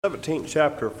17th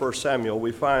chapter of 1 Samuel,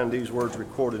 we find these words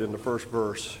recorded in the first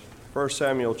verse. 1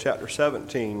 Samuel chapter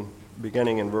 17,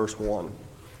 beginning in verse 1.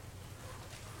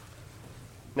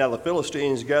 Now the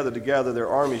Philistines gathered together their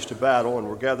armies to battle and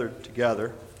were gathered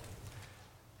together.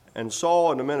 And Saul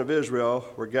and the men of Israel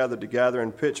were gathered together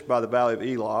and pitched by the valley of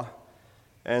Elah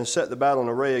and set the battle in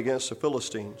array against the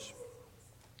Philistines.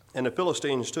 And the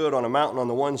Philistines stood on a mountain on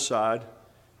the one side,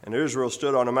 and Israel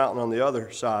stood on a mountain on the other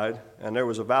side, and there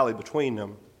was a valley between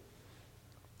them.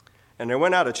 And there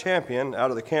went out a champion out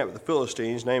of the camp of the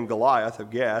Philistines named Goliath of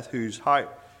Gath, whose height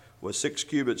was 6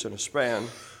 cubits and a span.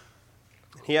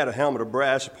 He had a helmet of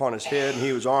brass upon his head, and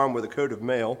he was armed with a coat of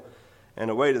mail, and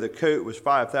the weight of the coat was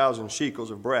 5,000 shekels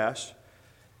of brass.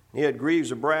 And he had greaves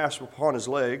of brass upon his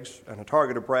legs, and a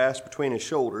target of brass between his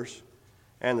shoulders,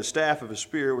 and the staff of his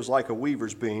spear was like a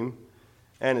weaver's beam,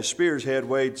 and his spear's head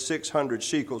weighed 600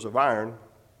 shekels of iron,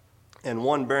 and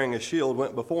one bearing a shield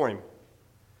went before him.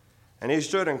 And he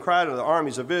stood and cried to the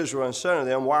armies of Israel and said unto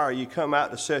them, Why are ye come out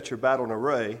to set your battle in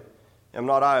array? Am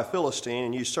not I a Philistine,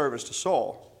 and ye servants to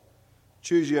Saul?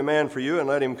 Choose ye a man for you, and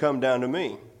let him come down to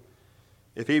me.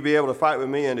 If he be able to fight with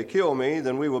me and to kill me,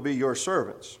 then we will be your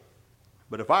servants.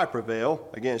 But if I prevail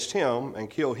against him and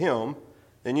kill him,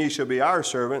 then ye shall be our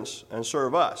servants and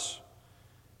serve us.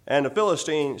 And the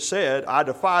Philistine said, I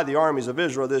defy the armies of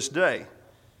Israel this day.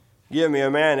 Give me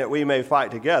a man that we may fight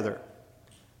together.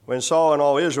 When Saul and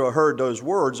all Israel heard those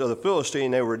words of the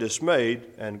Philistine, they were dismayed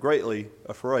and greatly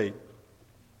afraid.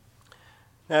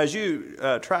 Now, as you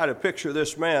try to picture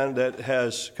this man that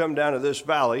has come down to this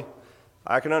valley,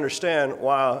 I can understand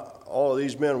why all of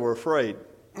these men were afraid.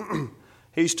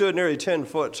 He stood nearly 10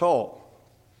 foot tall.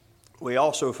 We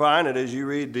also find that as you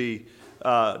read the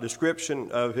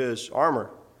description of his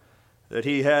armor, that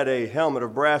he had a helmet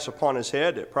of brass upon his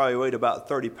head that probably weighed about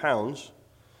 30 pounds.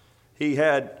 He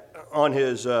had on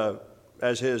his,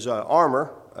 as his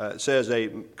armor, it says a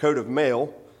coat of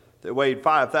mail that weighed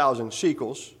 5,000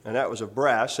 shekels, and that was of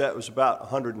brass. That was about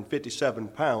 157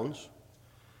 pounds.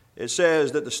 It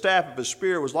says that the staff of his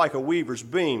spear was like a weaver's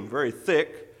beam, very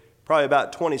thick, probably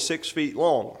about 26 feet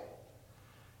long.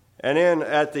 And then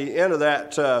at the end of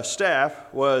that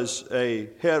staff was a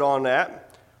head on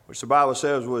that, which the Bible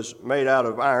says was made out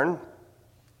of iron,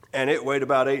 and it weighed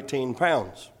about 18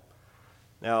 pounds.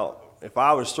 Now, if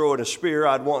I was throwing a spear,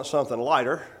 I'd want something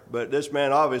lighter, but this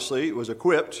man obviously was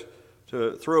equipped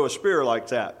to throw a spear like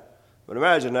that. But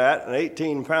imagine that, an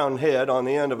 18-pound head on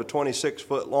the end of a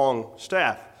 26-foot-long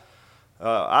staff.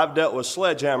 I've dealt with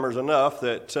sledgehammers enough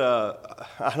that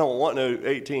I don't want no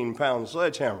 18-pound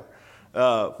sledgehammer.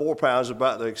 4 pounds is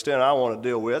about the extent I want to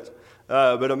deal with.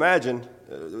 But imagine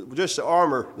just the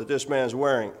armor that this man's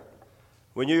wearing.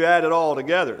 When you add it all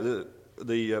together,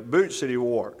 the boots that he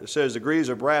wore, it says the greaves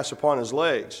of brass upon his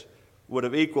legs would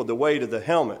have equaled the weight of the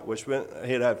helmet, which meant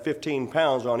he'd have 15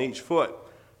 pounds on each foot,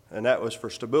 and that was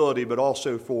for stability but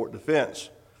also for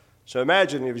defense. So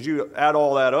imagine if you add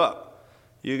all that up,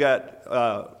 you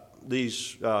got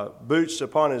these boots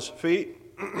upon his feet.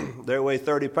 They weigh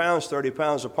 30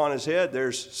 pounds upon his head,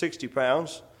 there's 60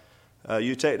 pounds.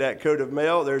 You take that coat of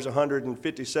mail, there's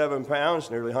 157 pounds,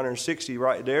 nearly 160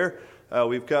 right there.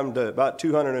 We've come to about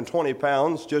 220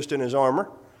 pounds just in his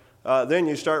armor. Then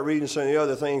you start reading some of the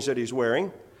other things that he's wearing.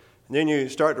 And then you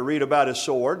start to read about his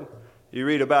sword. You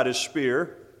read about his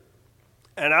spear.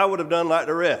 And I would have done like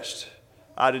the rest.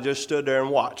 I'd have just stood there and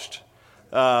watched.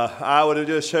 I would have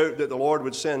just hoped that the Lord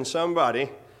would send somebody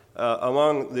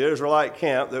among the Israelite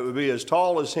camp that would be as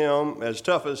tall as him, as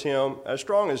tough as him, as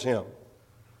strong as him.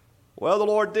 Well, the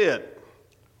Lord did.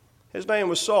 His name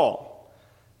was Saul.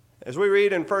 As we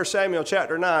read in 1 Samuel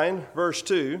chapter 9, verse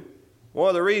 2, one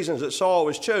of the reasons that Saul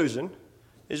was chosen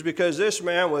is because this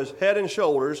man was head and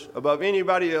shoulders above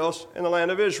anybody else in the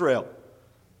land of Israel.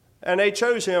 And they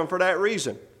chose him for that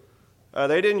reason.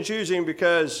 They didn't choose him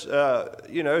because,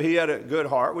 he had a good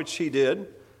heart, which he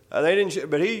did.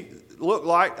 But he looked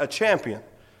like a champion,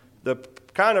 the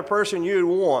kind of person you'd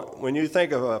want when you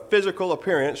think of a physical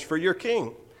appearance for your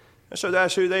king. And so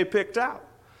that's who they picked out.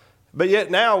 But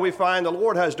yet now we find the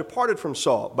Lord has departed from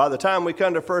Saul. By the time we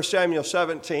come to 1 Samuel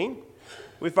 17,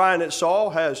 we find that Saul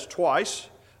has twice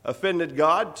offended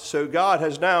God, so God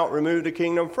has now removed the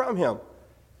kingdom from him.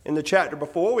 In the chapter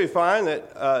before, we find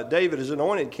that David is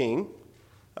anointed king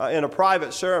in a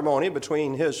private ceremony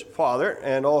between his father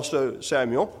and also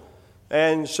Samuel.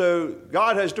 And so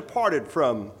God has departed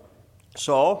from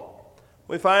Saul.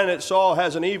 We find that Saul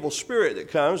has an evil spirit that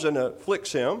comes and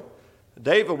afflicts him.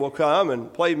 David will come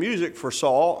and play music for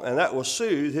Saul, and that will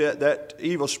soothe that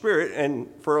evil spirit, and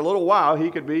for a little while he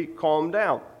could be calmed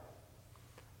down.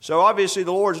 So obviously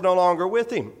the Lord's no longer with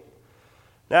him.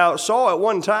 Now, Saul at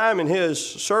one time in his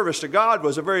service to God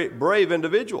was a very brave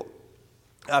individual.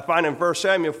 I find in 1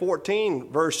 Samuel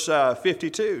 14, verse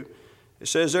 52, it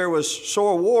says, there was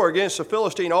sore war against the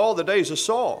Philistine all the days of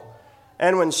Saul.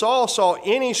 And when Saul saw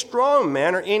any strong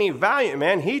man or any valiant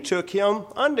man, he took him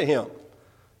unto him.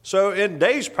 So in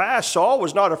days past, Saul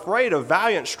was not afraid of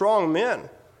valiant, strong men.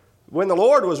 When the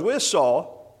Lord was with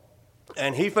Saul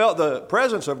and he felt the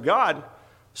presence of God,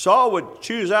 Saul would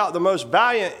choose out the most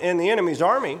valiant in the enemy's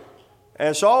army,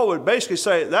 and Saul would basically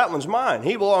say, that one's mine.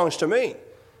 He belongs to me.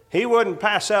 He wouldn't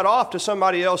pass that off to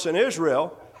somebody else in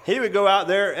Israel. He would go out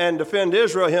there and defend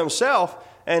Israel himself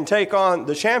and take on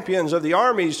the champions of the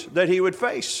armies that he would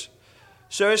face.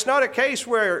 So it's not a case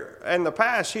where in the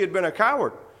past he had been a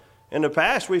coward. In the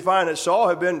past, we find that Saul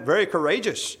had been very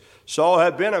courageous. Saul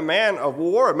had been a man of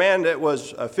war, a man that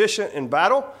was efficient in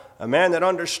battle, a man that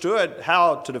understood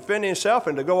how to defend himself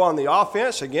and to go on the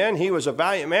offense. Again, he was a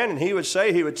valiant man, and he would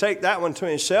say he would take that one to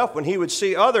himself when he would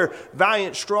see other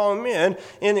valiant, strong men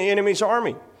in the enemy's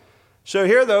army. So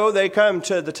here, though, they come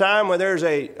to the time when there's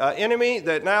an enemy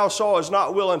that now Saul is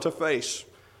not willing to face.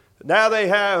 Now they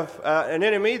have an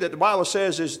enemy that the Bible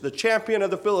says is the champion of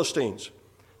the Philistines.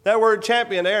 That word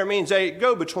champion there means a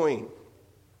go-between.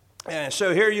 And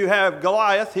so here you have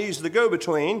Goliath. He's the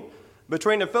go-between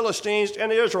between the Philistines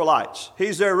and the Israelites.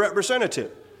 He's their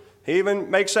representative. He even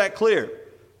makes that clear.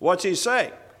 What's he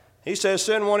say? He says,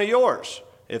 send one of yours.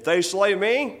 If they slay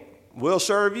me, we'll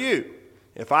serve you.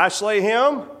 If I slay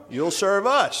him, you'll serve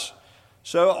us.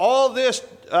 So all this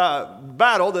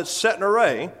battle that's set in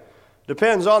array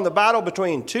depends on the battle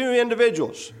between two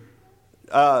individuals,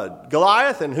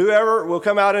 Goliath and whoever will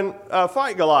come out and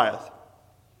fight Goliath.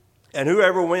 And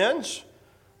whoever wins,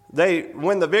 they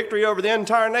win the victory over the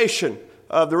entire nation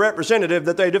of the representative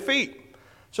that they defeat.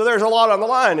 So there's a lot on the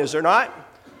line, is there not?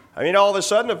 I mean, all of a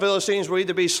sudden the Philistines will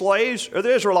either be slaves or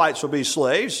the Israelites will be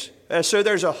slaves. And so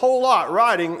there's a whole lot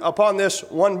riding upon this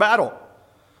one battle.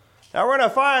 Now we're going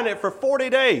to find that for 40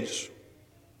 days,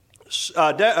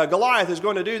 Goliath is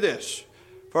going to do this.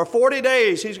 For 40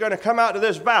 days, he's going to come out to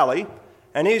this valley,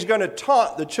 and he's going to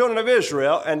taunt the children of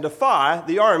Israel and defy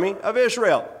the army of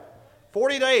Israel.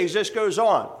 40 days this goes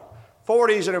on.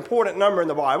 40 is an important number in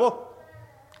the Bible.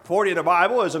 40 in the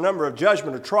Bible is a number of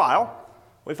judgment or trial.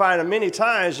 We find many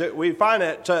times that we find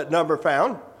that number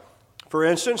found. For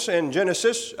instance, in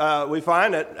Genesis, we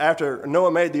find that after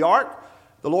Noah made the ark,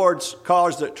 the Lord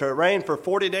caused it to rain for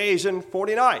 40 days and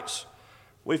 40 nights.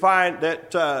 We find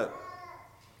that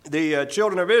the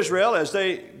children of Israel, as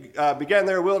they began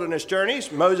their wilderness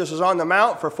journeys, Moses is on the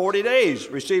mount for 40 days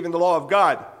receiving the law of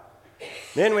God.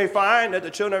 Then we find that the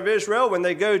children of Israel, when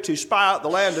they go to spy out the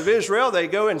land of Israel, they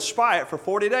go and spy it for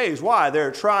 40 days. Why?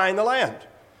 They're trying the land.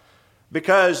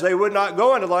 Because they would not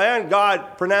go into the land,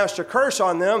 God pronounced a curse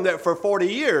on them that for 40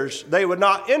 years they would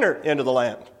not enter into the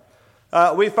land.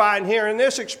 We find here in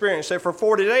this experience that for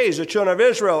 40 days the children of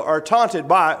Israel are taunted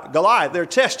by Goliath. They're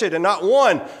tested, and not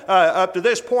one up to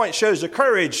this point shows the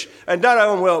courage, and none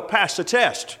of them will pass the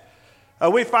test.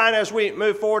 We find as we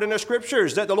move forward in the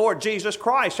Scriptures that the Lord Jesus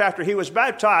Christ, after he was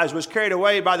baptized, was carried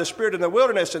away by the Spirit in the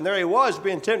wilderness, and there he was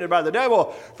being tempted by the devil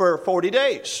for 40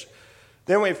 days.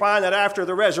 Then we find that after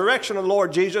the resurrection of the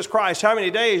Lord Jesus Christ, how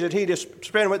many days did he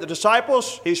spend with the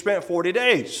disciples? He spent 40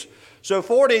 days. So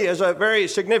 40 is a very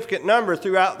significant number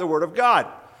throughout the Word of God.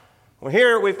 Well,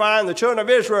 here we find the children of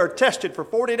Israel are tested for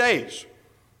 40 days.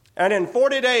 And in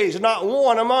 40 days, not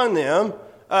one among them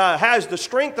has the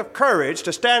strength of courage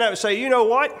to stand up and say, you know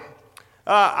what?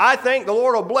 I think the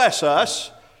Lord will bless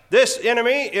us. This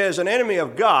enemy is an enemy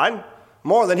of God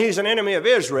more than he's an enemy of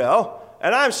Israel.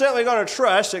 And I'm certainly going to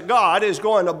trust that God is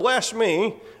going to bless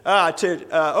me to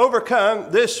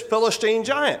overcome this Philistine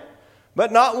giant.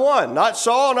 But not one, not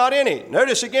Saul, not any.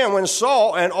 Notice again, when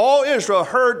Saul and all Israel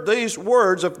heard these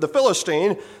words of the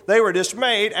Philistine, they were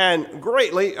dismayed and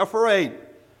greatly afraid.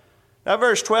 Now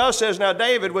verse 12 says, Now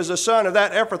David was the son of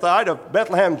that Ephrathite of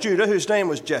Bethlehem, Judah, whose name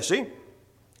was Jesse.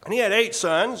 And he had 8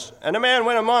 sons, and a man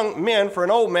went among men for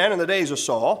an old man in the days of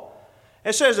Saul.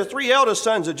 It says the 3 eldest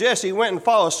sons of Jesse went and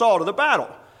followed Saul to the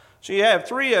battle. So you have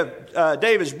 3 of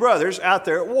David's brothers out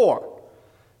there at war.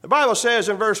 The Bible says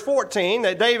in verse 14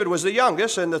 that David was the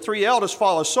youngest, and the 3 eldest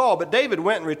followed Saul, but David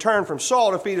went and returned from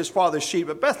Saul to feed his father's sheep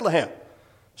at Bethlehem.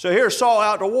 So here's Saul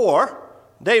out to war.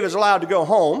 David's allowed to go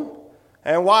home.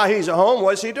 And while he's at home,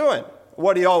 what's he doing?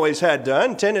 What he always had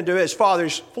done, tending to his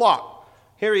father's flock.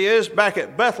 Here he is back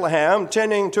at Bethlehem,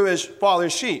 tending to his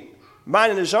father's sheep,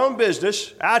 minding his own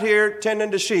business, out here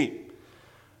tending to sheep.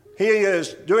 He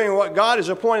is doing what God has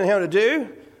appointed him to do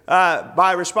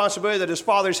by responsibility that his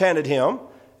father's handed him.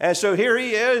 And so here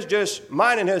he is just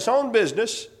minding his own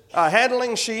business,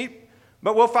 handling sheep,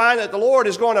 but we'll find that the Lord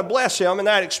is going to bless him in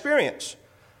that experience.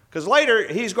 Because later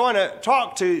he's going to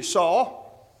talk to Saul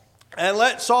and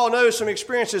let Saul know some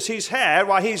experiences he's had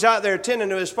while he's out there tending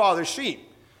to his father's sheep.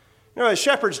 You know, a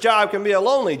shepherd's job can be a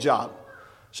lonely job.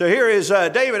 So here is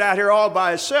David out here all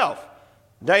by himself,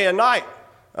 day and night.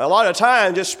 A lot of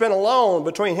time just spent alone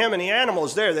between him and the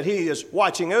animals there that he is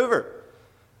watching over.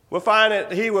 We'll find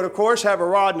that he would, of course, have a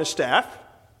rod and a staff.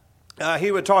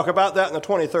 He would talk about that in the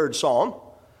 23rd Psalm.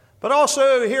 But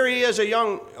also, here he is, a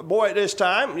young boy at this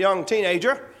time, young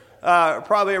teenager,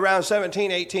 probably around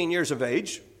 17, 18 years of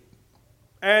age.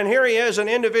 And here he is, an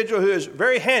individual who is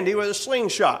very handy with a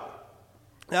slingshot.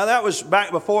 Now, that was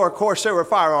back before, of course, there were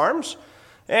firearms.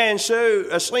 And so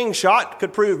a slingshot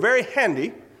could prove very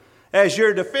handy as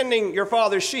you're defending your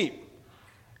father's sheep.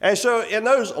 And so in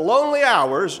those lonely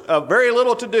hours of very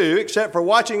little to do except for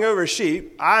watching over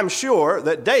sheep, I'm sure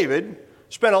that David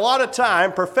spent a lot of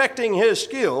time perfecting his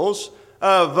skills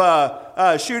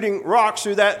of shooting rocks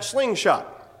through that slingshot.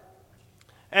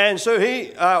 And so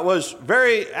he was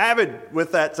very avid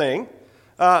with that thing,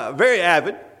 very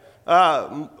avid.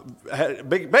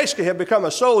 Basically had become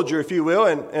a soldier, if you will,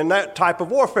 in that type of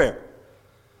warfare.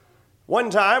 One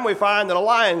time we find that a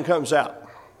lion comes out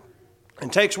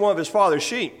and takes one of his father's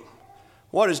sheep.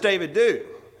 What does David do?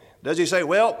 Does he say,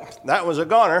 well, that was a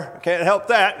goner, I can't help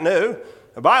that? No.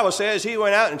 The Bible says he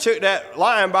went out and took that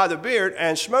lion by the beard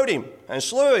and smote him and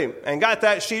slew him and got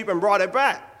that sheep and brought it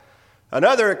back.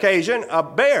 Another occasion, a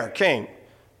bear came.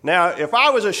 Now, if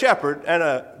I was a shepherd and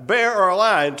a bear or a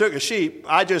lion took a sheep,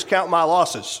 I'd just count my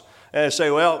losses and say,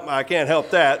 well, I can't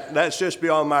help that. That's just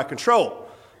beyond my control.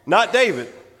 Not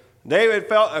David. David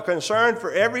felt a concern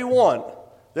for every one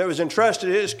that was entrusted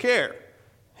to his care.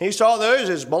 He saw those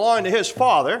as belonging to his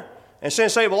father, and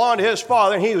since they belonged to his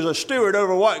father and he was a steward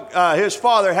over what his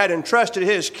father had entrusted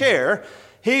his care,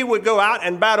 he would go out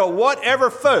and battle whatever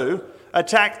foe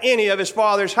attacked any of his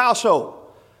father's household.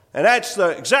 And that's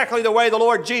exactly the way the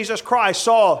Lord Jesus Christ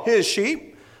saw his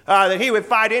sheep, that he would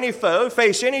fight any foe,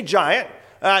 face any giant,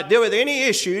 deal with any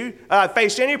issue,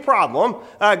 face any problem,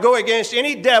 go against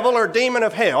any devil or demon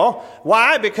of hell.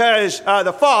 Why? Because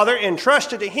the Father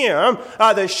entrusted to him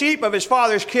the sheep of his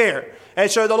Father's care. And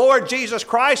so the Lord Jesus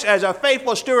Christ, as a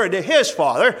faithful steward to his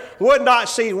Father, would not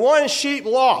see one sheep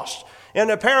lost. In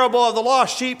the parable of the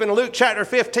lost sheep in Luke chapter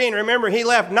 15, remember, he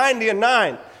left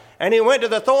 99, and he went to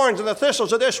the thorns and the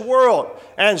thistles of this world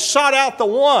and sought out the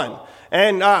one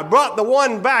and brought the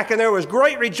one back, and there was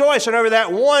great rejoicing over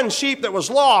that one sheep that was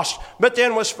lost but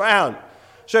then was found.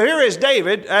 So here is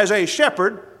David as a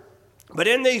shepherd, but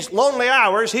in these lonely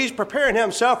hours, he's preparing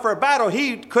himself for a battle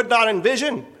he could not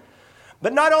envision.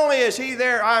 But not only is he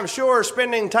there, I'm sure,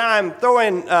 spending time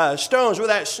throwing stones with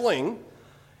that sling,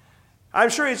 I'm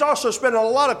sure he's also spending a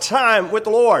lot of time with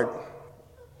the Lord.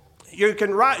 You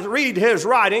can read his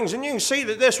writings, and you can see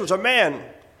that this was a man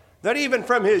that even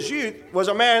from his youth was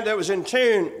a man that was in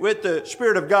tune with the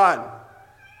Spirit of God.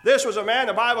 This was a man,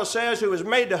 the Bible says, who was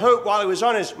made to hope while he was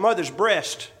on his mother's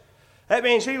breast. That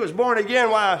means he was born again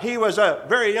while he was a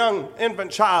very young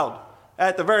infant child,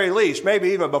 at the very least,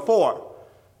 maybe even before.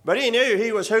 But he knew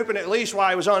he was hoping at least while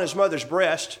he was on his mother's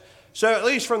breast. So at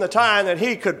least from the time that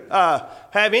he could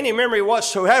have any memory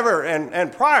whatsoever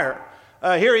and prior,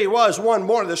 here he was, one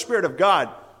born of the Spirit of God.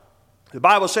 The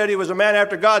Bible said he was a man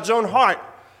after God's own heart.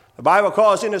 The Bible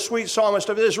calls him the sweet psalmist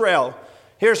of Israel.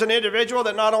 Here's an individual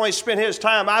that not only spent his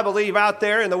time, I believe, out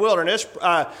there in the wilderness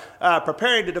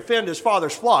preparing to defend his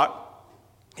father's flock.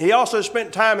 He also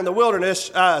spent time in the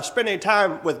wilderness spending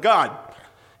time with God.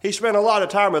 He spent a lot of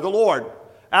time with the Lord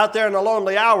out there in the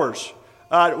lonely hours.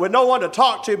 With no one to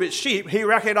talk to but sheep, he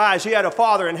recognized he had a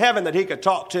Father in heaven that he could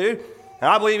talk to. And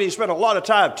I believe he spent a lot of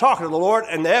time talking to the Lord,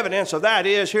 and the evidence of that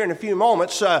is here in a few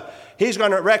moments, he's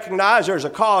going to recognize there's a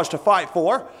cause to fight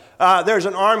for. There's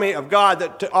an army of God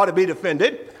that ought to be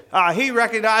defended. He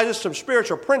recognizes some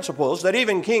spiritual principles that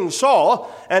even King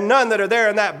Saul and none that are there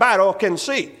in that battle can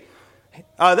see.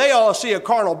 They all see a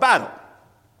carnal battle.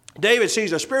 David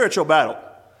sees a spiritual battle.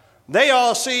 They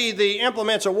all see the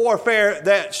implements of warfare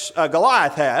that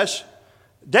Goliath has.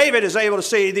 David is able to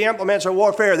see the implements of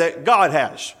warfare that God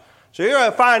has. So you're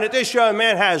going to find that this young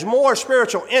man has more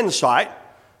spiritual insight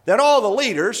than all the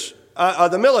leaders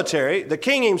of the military, the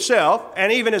king himself, and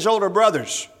even his older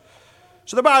brothers.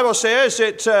 So the Bible says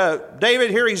that David,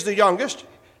 here he's the youngest.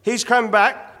 He's come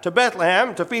back to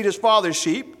Bethlehem to feed his father's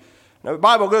sheep. Now the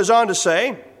Bible goes on to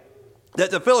say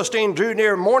that the Philistine drew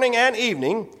near morning and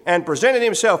evening and presented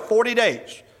himself 40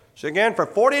 days. So again, for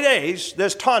 40 days,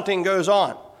 this taunting goes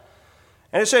on.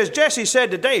 And it says, Jesse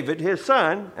said to David, his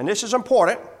son, and this is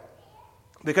important,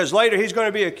 because later he's going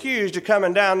to be accused of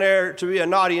coming down there to be a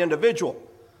naughty individual.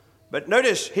 But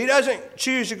notice, he doesn't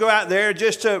choose to go out there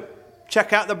just to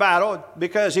check out the battle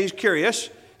because he's curious.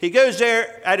 He goes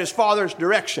there at his father's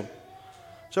direction.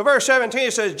 So verse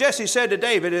 17 says, Jesse said to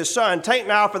David, his son, take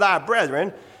now for thy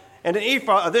brethren and an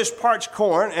ephah of this parched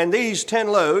corn and these 10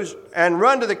 loaves, and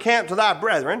run to the camp to thy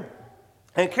brethren,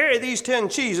 and carry these 10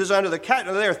 cheeses unto the captain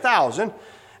of their 1,000,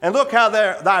 and look how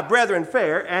thy brethren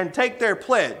fare, and take their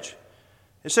pledge.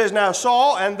 It says, now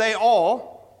Saul and they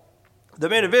all, the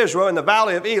men of Israel, in the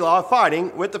valley of Elah,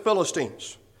 fighting with the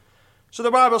Philistines. So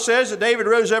the Bible says that David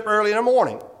rose up early in the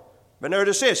morning. But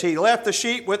notice this, he left the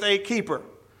sheep with a keeper.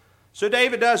 So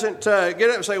David doesn't get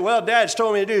up and say, well, Dad's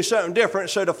told me to do something different,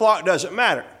 so the flock doesn't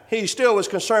matter. He still was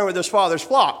concerned with his father's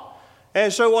flock.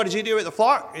 And so what does he do with the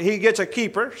flock? He gets a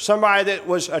keeper, somebody that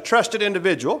was a trusted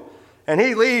individual, and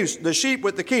he leaves the sheep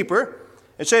with the keeper.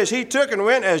 It says he took and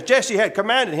went as Jesse had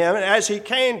commanded him, and as he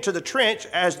came to the trench,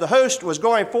 as the host was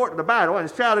going forth to the battle,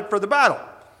 and shouted for the battle.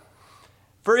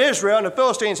 For Israel and the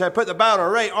Philistines had put the battle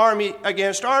array, army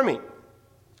against army.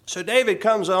 So David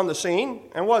comes on the scene,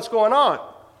 and what's going on?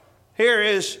 Here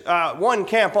is one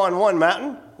camp on one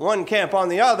mountain, one camp on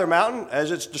the other mountain.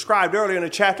 As it's described earlier in the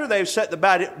chapter, they've set the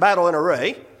battle in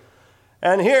array.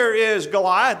 And here is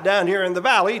Goliath down here in the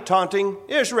valley taunting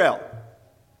Israel.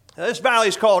 Now, this valley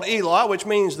is called Elah, which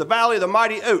means the valley of the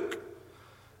mighty oak.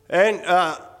 And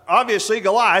obviously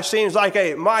Goliath seems like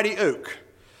a mighty oak.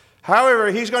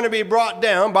 However, he's going to be brought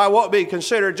down by what would be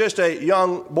considered just a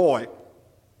young boy.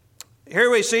 Here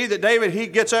we see that David, he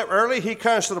gets up early. He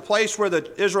comes to the place where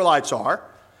the Israelites are.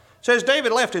 It says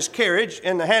David left his carriage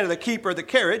in the hand of the keeper of the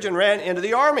carriage and ran into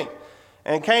the army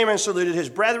and came and saluted his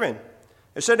brethren.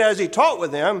 It said as he talked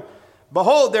with them,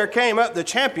 behold, there came up the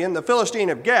champion, the Philistine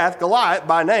of Gath, Goliath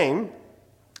by name,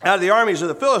 out of the armies of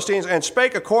the Philistines, and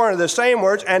spake according to the same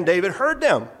words, and David heard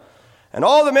them. And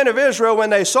all the men of Israel, when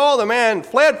they saw the man,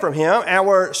 fled from him and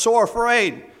were sore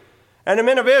afraid. And the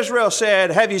men of Israel said,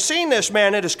 have you seen this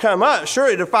man that is come up?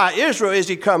 Surely to defy Israel is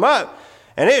he come up.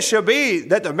 And it shall be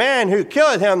that the man who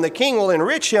killeth him, the king will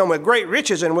enrich him with great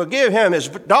riches, and will give him his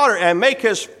daughter, and make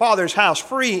his father's house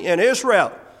free in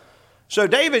Israel. So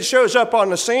David shows up on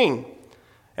the scene.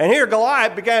 And here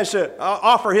Goliath begins to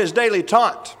offer his daily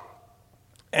taunt.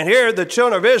 And here the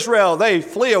children of Israel, they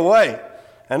flee away.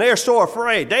 And they're so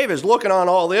afraid. David's looking on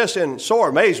all this in sore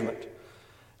amazement.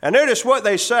 And notice what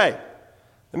they say.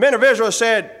 The men of Israel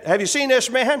said, have you seen this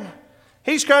man?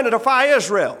 He's come to defy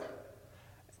Israel.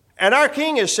 And our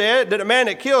king has said that the man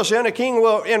that kills him, the king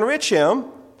will enrich him.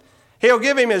 He'll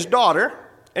give him his daughter,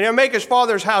 and he'll make his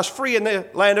father's house free in the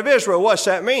land of Israel. What's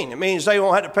that mean? It means they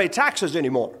won't have to pay taxes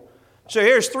anymore. So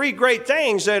here's 3 great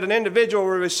things that an individual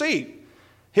will receive.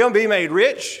 He'll be made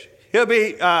rich. He'll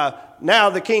be now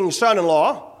the king's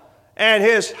son-in-law. And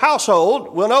his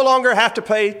household will no longer have to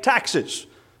pay taxes.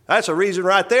 That's a reason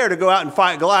right there to go out and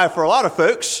fight Goliath for a lot of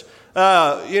folks.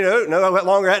 No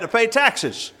longer have to pay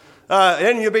taxes.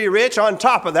 Then you'll be rich. On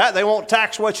top of that, they won't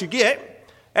tax what you get.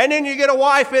 And then you get a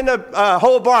wife in the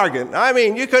whole bargain. I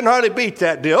mean, you couldn't hardly beat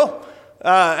that deal.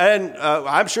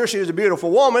 I'm sure she was a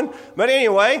beautiful woman. But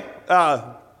anyway,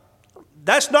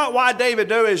 that's not why David,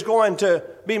 though, is going to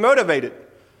be motivated.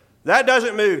 That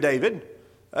doesn't move David.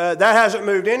 That hasn't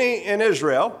moved any in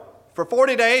Israel. For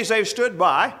 40 days, they've stood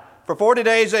by. For 40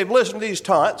 days, they've listened to these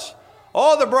taunts.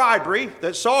 All the bribery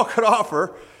that Saul could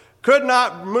offer could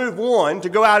not move one to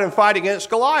go out and fight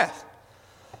against Goliath.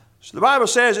 So the Bible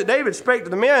says that David spake to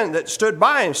the men that stood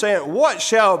by him, saying, what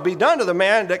shall be done to the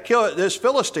man that killeth this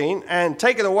Philistine, and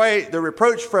taketh away the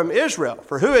reproach from Israel?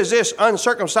 For who is this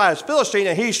uncircumcised Philistine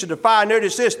that he should defy,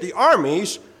 notice this, the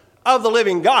armies of the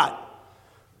living God?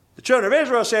 The children of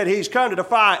Israel said he's come to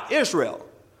defy Israel.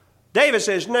 David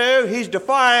says, no, he's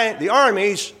defying the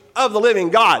armies of the living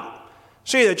God.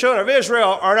 See, the children of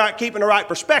Israel are not keeping the right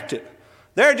perspective.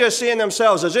 They're just seeing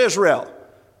themselves as Israel.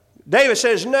 David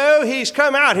says, no, he's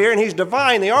come out here and he's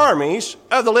defying the armies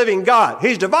of the living God.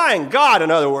 He's defying God,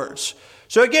 in other words.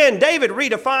 So again, David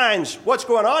redefines what's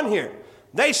going on here.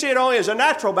 They see it only as a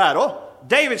natural battle.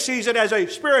 David sees it as a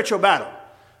spiritual battle.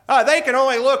 They can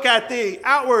only look at the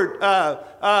outward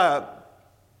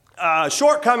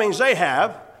shortcomings they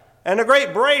have and the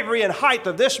great bravery and height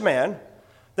of this man.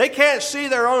 They can't see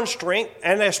their own strength,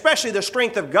 and especially the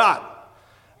strength of God.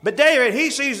 But David,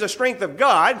 he sees the strength of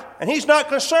God, and he's not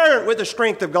concerned with the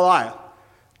strength of Goliath.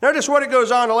 Notice what it goes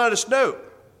on to let us know.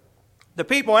 The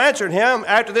people answered him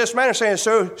after this manner, saying,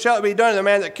 so shall it be done to the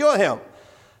man that killed him.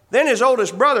 Then his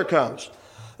oldest brother comes.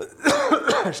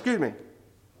 Excuse me.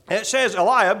 And it says,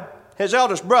 Eliab, his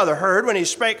eldest brother, heard when he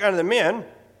spake unto the men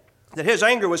that his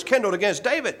anger was kindled against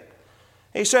David.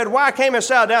 He said, why camest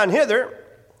thou down hither?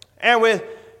 And with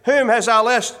whom hast thou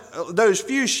left those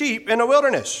few sheep in the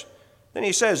wilderness? Then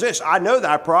he says this, I know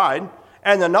thy pride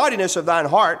and the naughtiness of thine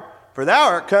heart, for thou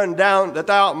art come down that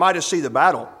thou mightest see the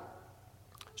battle.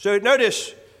 So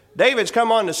notice, David's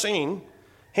come on the scene.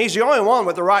 He's the only one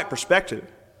with the right perspective.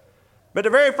 But the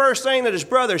very first thing that his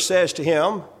brother says to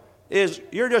him is,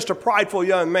 you're just a prideful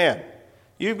young man.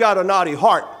 You've got a naughty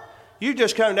heart. You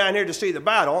just come down here to see the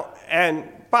battle. And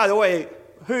by the way,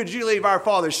 who did you leave our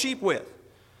father's sheep with?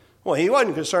 Well, he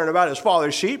wasn't concerned about his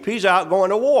father's sheep. He's out going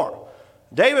to war.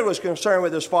 David was concerned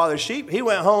with his father's sheep. He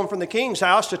went home from the king's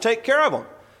house to take care of them.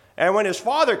 And when his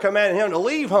father commanded him to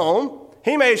leave home,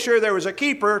 he made sure there was a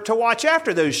keeper to watch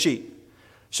after those sheep.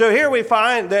 So here we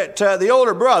find that the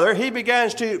older brother, he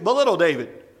begins to belittle David.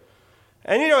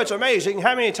 And you know, it's amazing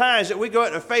how many times that we go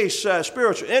out to face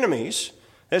spiritual enemies,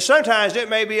 that sometimes it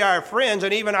may be our friends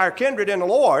and even our kindred in the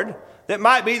Lord that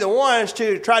might be the ones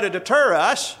to try to deter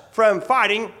us from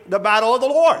fighting the battle of the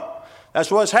Lord.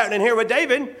 That's what's happening here with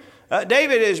David.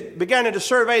 David is beginning to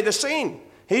survey the scene.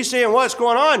 He's seeing what's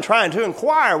going on, trying to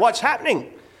inquire what's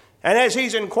happening. And as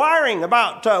he's inquiring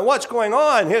about what's going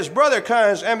on, his brother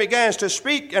comes and begins to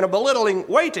speak in a belittling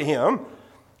way to him.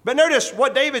 But notice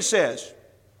what David says.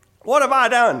 What have I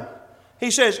done?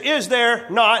 He says, is there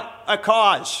not a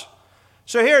cause?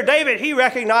 So here David, he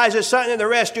recognizes something that the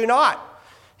rest do not.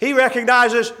 He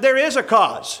recognizes there is a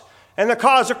cause. And the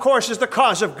cause, of course, is the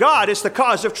cause of God. It's the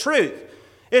cause of truth.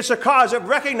 It's the cause of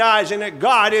recognizing that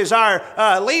God is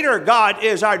our leader. God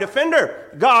is our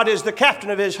defender. God is the captain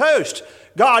of his host.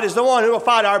 God is the one who will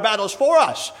fight our battles for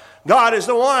us. God is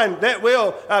the one that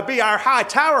will be our high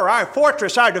tower, our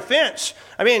fortress, our defense.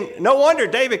 I mean, no wonder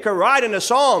David could write in the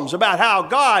Psalms about how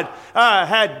God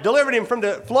had delivered him from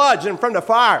the floods and from the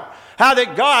fire. How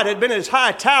that God had been his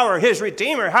high tower, his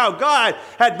redeemer. How God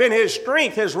had been his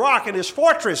strength, his rock, and his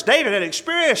fortress. David had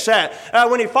experienced that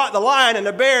when he fought the lion and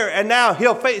the bear, and now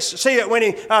he'll see it when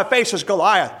he faces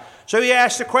Goliath. So he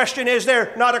asked the question, is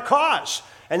there not a cause?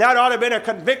 And that ought to have been a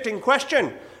convicting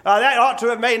question. That ought to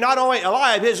have made not only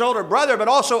Eliab, his older brother, but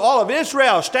also all of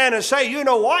Israel stand and say, you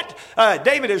know what?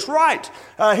 David is right.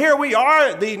 Here we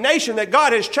are, the nation that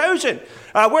God has chosen.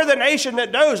 We're the nation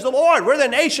that knows the Lord. We're the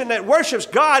nation that worships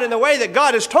God in the way that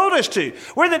God has told us to.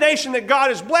 We're the nation that God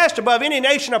has blessed above any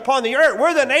nation upon the earth.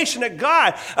 We're the nation that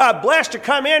God blessed to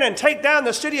come in and take down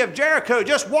the city of Jericho,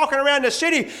 just walking around the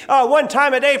city one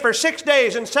time a day for 6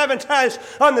 days and 7 times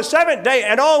on the seventh day.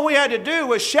 And all we had to do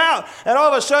was shout. And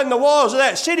all of a sudden the walls of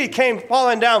that city came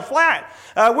falling down flat.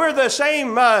 We're the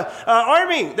same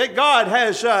army that God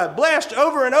has blessed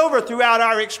over and over throughout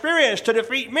our experience to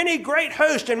defeat many great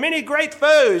hosts and many great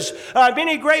foes,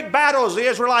 many great battles the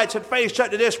Israelites had faced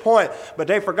up to this point. But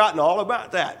they've forgotten all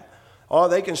about that. All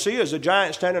they can see is a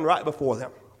giant standing right before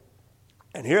them.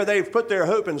 And here they've put their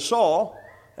hope in Saul,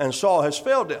 and Saul has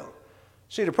failed them.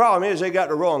 See, the problem is they got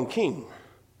the wrong king.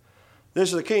 This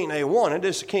is the king they wanted.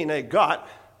 This is the king they got.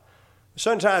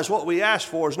 Sometimes what we ask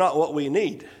for is not what we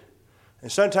need.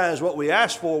 And sometimes what we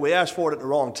ask for it at the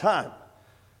wrong time.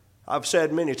 I've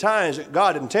said many times that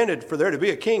God intended for there to be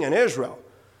a king in Israel.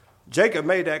 Jacob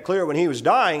made that clear when he was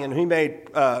dying, and he made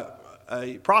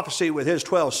a prophecy with his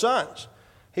 12 sons.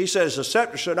 He says, the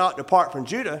scepter shall not depart from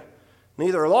Judah,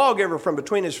 neither a lawgiver from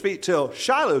between his feet till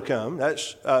Shiloh come.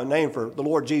 That's a name for the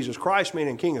Lord Jesus Christ,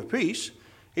 meaning King of Peace.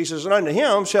 He says, and unto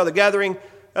him shall the gathering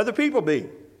of the people be.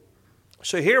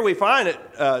 So here we find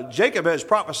that Jacob has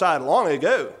prophesied long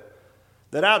ago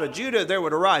that out of Judah there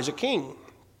would arise a king.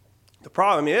 The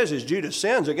problem is Judah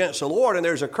sins against the Lord, and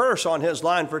there's a curse on his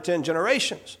line for 10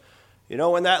 generations. You know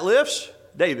when that lifts?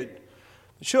 David.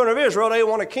 The children of Israel, they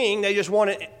want a king. They just want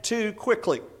it too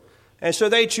quickly. And so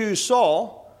they choose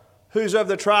Saul, who's of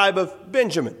the tribe of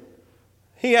Benjamin.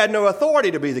 He had no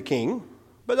authority to be the king,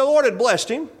 but the Lord had blessed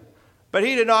him, but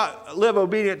he did not live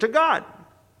obedient to God.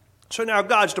 So now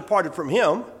God's departed from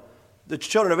him. The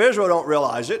children of Israel don't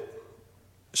realize it.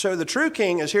 So the true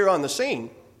king is here on the scene,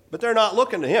 but they're not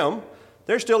looking to him.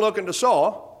 They're still looking to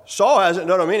Saul. Saul hasn't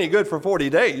done them any good for 40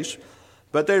 days,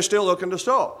 but they're still looking to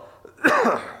Saul.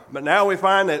 But now we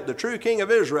find that the true king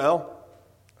of Israel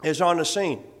is on the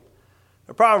scene.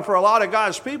 The problem for a lot of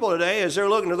God's people today is they're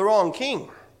looking to the wrong king.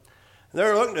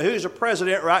 They're looking to who's the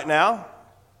president right now,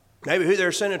 maybe who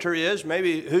their senator is,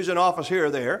 maybe who's in office here or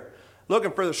there.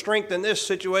 Looking for the strength in this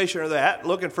situation or that,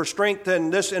 looking for strength in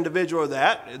this individual or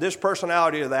that, this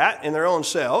personality or that, in their own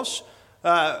selves.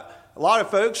 A lot of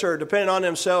folks are depending on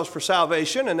themselves for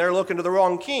salvation, and they're looking to the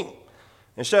wrong king.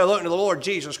 Instead of looking to the Lord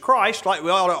Jesus Christ, like we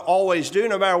ought to always do,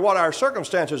 no matter what our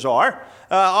circumstances are,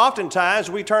 oftentimes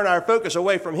we turn our focus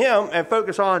away from him and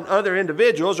focus on other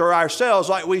individuals or ourselves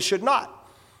like we should not.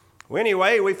 Well,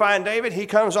 anyway, we find David, he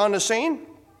comes on the scene.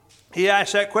 He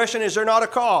asks that question, is there not a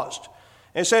cause?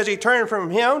 And says he turned from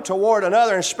him toward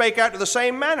another and spake after the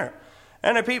same manner.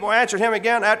 And the people answered him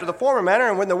again after the former manner.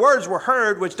 And when the words were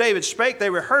heard which David spake, they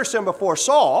rehearsed them before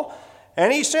Saul,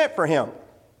 and he sent for him.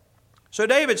 So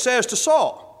David says to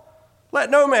Saul, let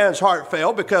no man's heart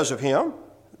fail because of him.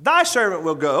 Thy servant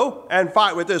will go and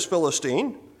fight with this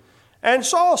Philistine. And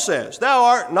Saul says, thou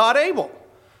art not able.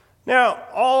 Now,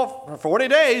 all for 40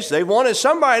 days, they wanted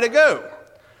somebody to go.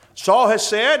 Saul has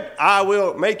said, I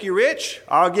will make you rich.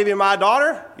 I'll give you my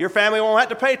daughter. Your family won't have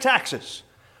to pay taxes.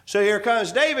 So here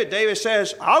comes David. David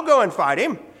says, I'll go and fight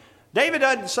him. David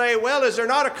doesn't say, well, is there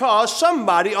not a cause?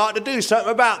 Somebody ought to do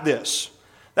something about this.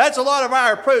 That's a lot of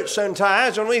our approach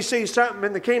sometimes when we see something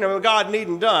in the kingdom of God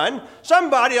needing done.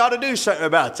 Somebody ought to do something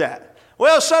about that.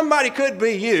 Well, somebody could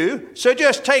be you, so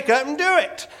just take up and do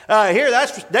it.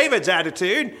 That's David's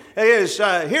attitude. Here's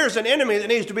an enemy that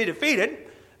needs to be defeated,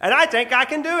 and I think I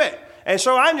can do it. And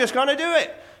so I'm just going to do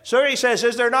it. So he says,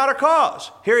 is there not a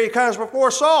cause? Here he comes before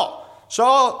Saul.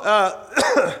 Saul,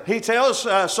 he tells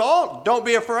Saul, don't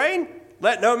be afraid.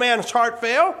 Let no man's heart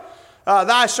fail.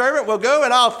 Thy servant will go,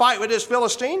 and I'll fight with this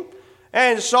Philistine.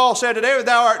 And Saul said to David,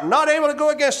 thou art not able to go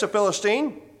against the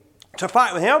Philistine to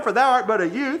fight with him, for thou art but a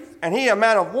youth, and he a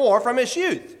man of war from his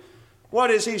youth.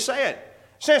 What is he saying?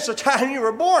 Since the time you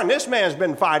were born, this man's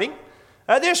been fighting.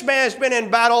 This man's been in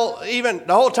battle even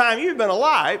the whole time you've been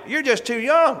alive. You're just too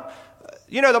young.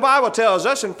 You know, the Bible tells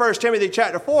us in 1 Timothy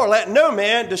chapter 4, let no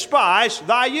man despise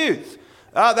thy youth.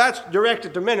 That's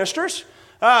directed to ministers.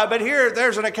 But here,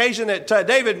 there's an occasion that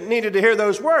David needed to hear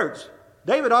those words.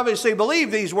 David obviously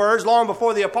believed these words long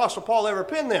before the Apostle Paul ever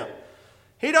penned them.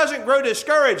 He doesn't grow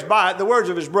discouraged by the words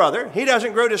of his brother. He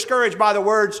doesn't grow discouraged by the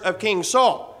words of King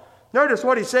Saul. Notice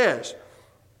what he says.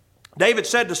 David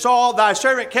said to Saul, thy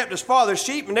servant kept his father's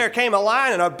sheep, and there came a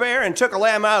lion and a bear and took a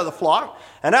lamb out of the flock.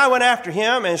 And I went after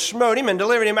him and smote him and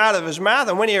delivered him out of his mouth.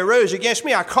 And when he arose against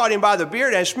me, I caught him by the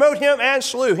beard and smote him and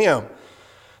slew him.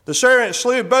 The servant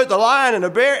slew both the lion and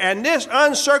the bear, and this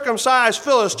uncircumcised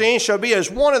Philistine shall be as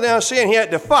one of them, seeing he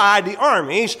had defied the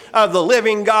armies of the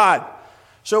living God.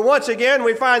 So once again,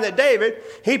 we find that David,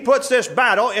 he puts this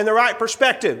battle in the right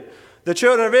perspective. The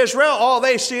children of Israel, all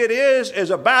they see it is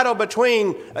a battle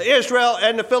between Israel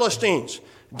and the Philistines.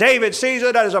 David sees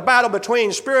it as a battle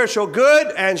between spiritual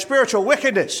good and spiritual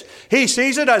wickedness. He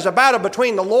sees it as a battle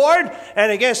between the Lord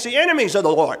and against the enemies of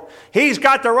the Lord. He's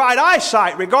got the right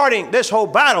eyesight regarding this whole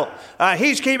battle.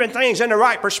 He's keeping things in the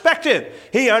right perspective.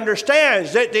 He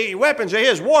understands that the weapons of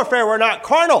his warfare were not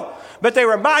carnal, but they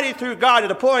were mighty through God to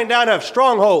the pulling down of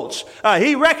strongholds.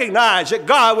 He recognized that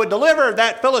God would deliver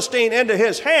that Philistine into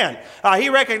his hand. He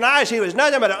recognized he was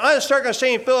nothing but an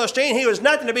uncircumcised Philistine. He was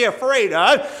nothing to be afraid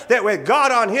of, that with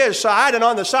God on his side and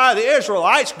on the side of the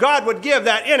Israelites, God would give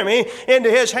that enemy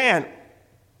into his hand.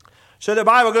 So the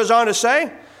Bible goes on to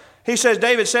say, he says,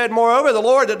 David said, moreover, the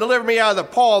Lord that delivered me out of the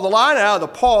paw of the lion, out of the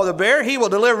paw of the bear, he will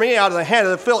deliver me out of the hand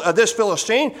of this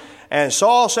Philistine. And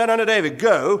Saul said unto David,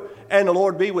 go, and the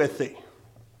Lord be with thee.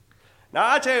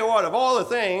 Now, I tell you what, of all the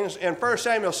things in 1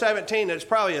 Samuel 17 that's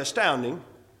probably astounding,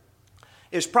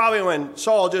 is probably when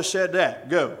Saul just said that,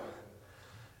 go.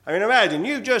 I mean, imagine,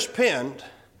 you just pinned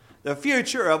the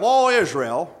future of all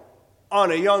Israel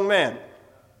on a young man.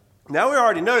 Now, we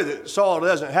already know that Saul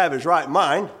doesn't have his right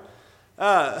mind,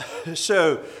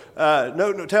 so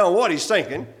no telling what he's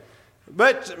thinking.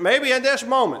 But maybe in this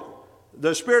moment,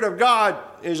 the Spirit of God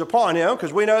is upon him,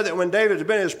 because we know that when David had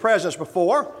been in his presence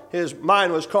before, his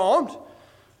mind was calmed.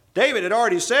 David had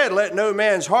already said, let no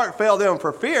man's heart fail them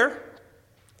for fear.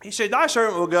 He said, thy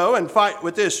servant will go and fight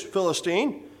with this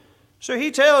Philistine. So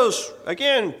he tells,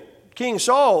 again, King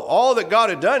Saul, all that God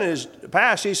had done in his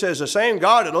past. He says, the same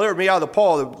God that delivered me out of the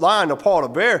paw of the lion, the paw of the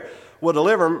bear, will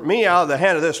deliver me out of the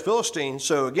hand of this Philistine.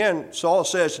 So again, Saul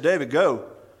says to David, go,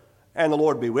 and the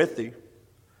Lord be with thee.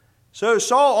 So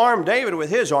Saul armed David with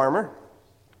his armor,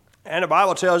 and the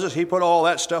Bible tells us he put all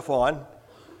that stuff on.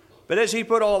 But as he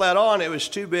put all that on, it was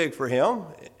too big for him.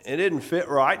 It didn't fit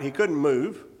right. He couldn't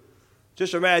move.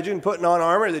 Just imagine putting on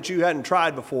armor that you hadn't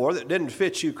tried before, that didn't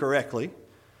fit you correctly.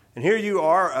 And here you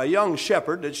are, a young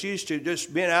shepherd that's used to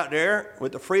just being out there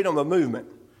with the freedom of movement.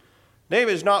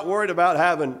 David's not worried about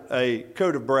having a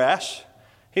coat of brass.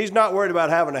 He's not worried about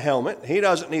having a helmet. He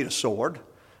doesn't need a sword.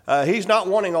 He's not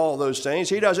wanting all those things.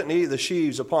 He doesn't need the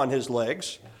sheaves upon his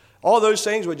legs. All those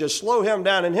things would just slow him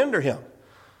down and hinder him.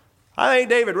 I think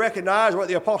David recognized what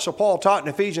the Apostle Paul taught in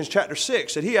Ephesians chapter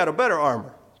 6, that he had a better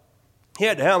armor. He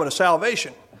had the helmet of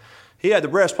salvation. He had the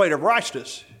breastplate of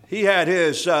righteousness. He had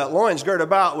his loins girded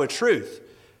about with truth.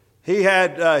 He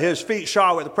had his feet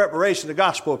shod with the preparation of the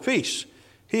gospel of peace.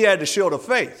 He had the shield of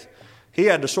faith. He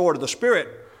had the sword of the Spirit.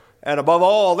 And above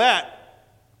all that,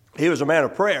 he was a man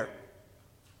of prayer.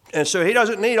 And so he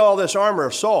doesn't need all this armor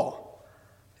of Saul.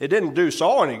 It didn't do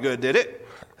Saul any good, did it?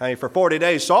 I mean, for 40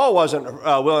 days, Saul wasn't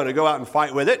willing to go out and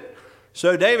fight with it.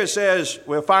 So David says,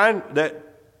 we'll find that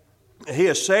he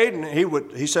is saved, and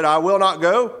he said, I will not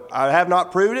go. I have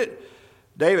not proved it.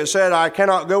 David said, I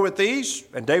cannot go with these,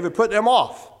 and David put them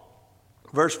off.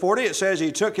 Verse 40, it says,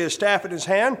 he took his staff in his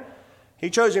hand. He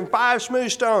chose him 5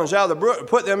 smooth stones out of the brook,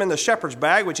 put them in the shepherd's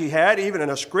bag, which he had, even in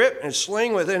a scrip and a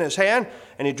sling within his hand,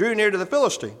 and he drew near to the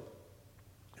Philistine.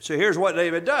 So here's what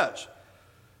David does.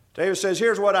 David says,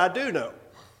 here's what I do know.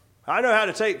 I know how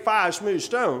to take 5 smooth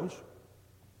stones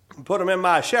and put them in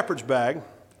my shepherd's bag.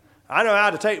 I know how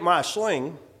to take my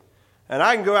sling, and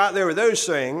I can go out there with those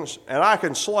things, and I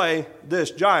can slay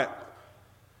this giant.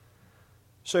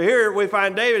 So here we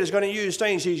find David is going to use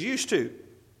things he's used to,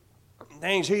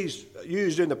 things he's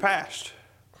used in the past.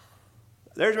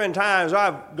 There's been times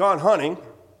I've gone hunting.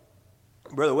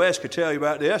 Brother West could tell you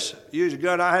about this. Used a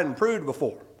gun I hadn't proved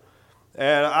before.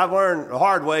 And I've learned the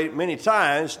hard way many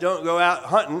times, don't go out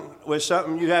hunting with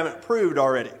something you haven't proved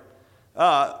already.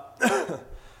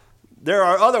 There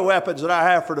are other weapons that I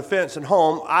have for defense at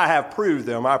home. I have proved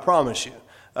them, I promise you.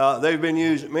 They've been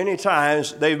used many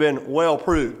times. They've been well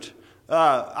proved.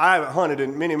 I haven't hunted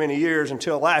in many, many years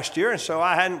until last year, and so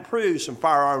I hadn't proved some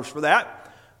firearms for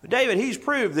that. But David, he's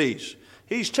proved these.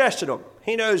 He's tested them.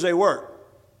 He knows they work.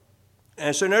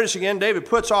 And so notice again, David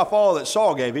puts off all that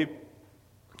Saul gave him.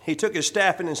 He took his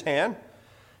staff in his hand.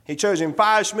 He chose him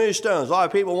 5 smooth stones. A lot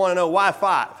of people want to know why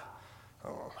 5.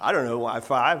 I don't know why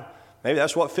 5. Maybe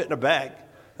that's what fit in a bag.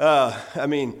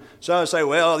 Some say,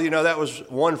 well, that was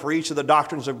one for each of the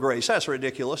doctrines of grace. That's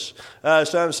ridiculous.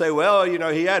 Some say, well,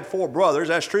 he had 4 brothers.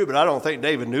 That's true, but I don't think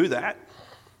David knew that.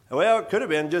 Well, it could have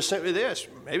been just simply this.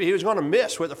 Maybe he was going to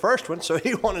miss with the first one, so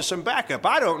he wanted some backup.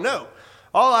 I don't know.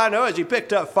 All I know is he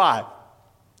picked up 5.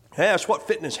 Hey, that's what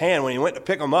fit in his hand when he went to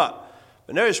pick them up.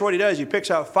 But notice what he does. He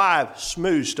picks out 5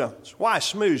 smooth stones. Why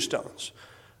smooth stones?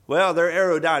 Well, they're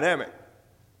aerodynamic.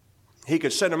 He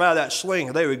could send them out of that sling,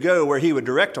 and they would go where he would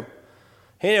direct them.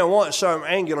 He didn't want some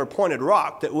angular pointed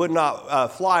rock that would not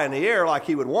fly in the air like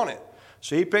he would want it.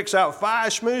 So he picks out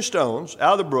 5 smooth stones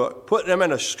out of the brook, put them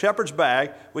in a shepherd's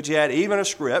bag, which he had even a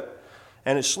scrip,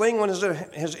 and his sling was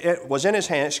in his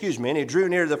hand, and he drew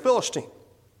near to the Philistine.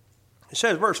 It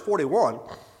says, verse 41,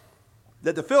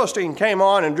 that the Philistine came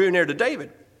on and drew near to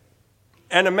David.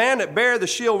 And the man that bare the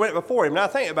shield went before him. Now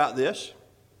think about this.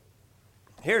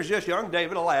 Here's just young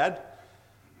David, a lad.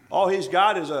 All he's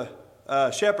got is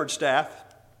a shepherd's staff,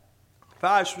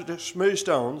 5 smooth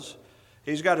stones.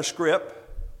 He's got a scrip,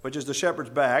 which is the shepherd's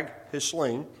bag, his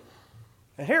sling.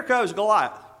 And here comes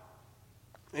Goliath.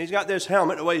 He's got this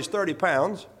helmet that weighs 30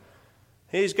 pounds.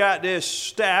 He's got this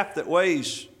staff that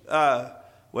weighs,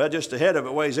 just the head of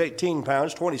it weighs 18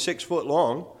 pounds, 26 foot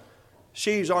long.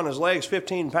 Sheaves on his legs,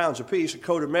 15 pounds apiece, a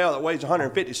coat of mail that weighs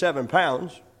 157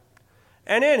 pounds.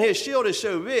 And then his shield is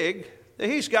so big that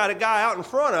he's got a guy out in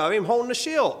front of him holding the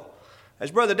shield.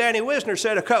 As Brother Danny Wisner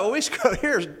said a couple of weeks ago,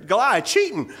 here's Goliath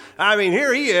cheating.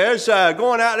 Here he is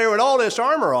going out there with all this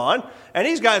armor on, and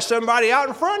he's got somebody out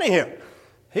in front of him.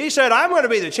 He said, I'm going to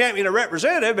be the champion of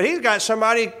representative, but he's got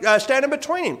somebody standing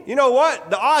between him. You know what?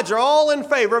 The odds are all in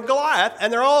favor of Goliath,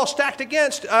 and they're all stacked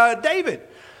against David.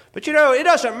 But it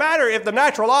doesn't matter if the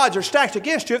natural odds are stacked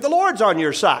against you if the Lord's on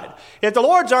your side. If the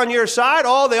Lord's on your side,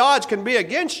 all the odds can be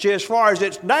against you as far as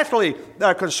it's naturally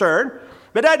concerned.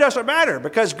 But that doesn't matter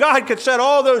because God could set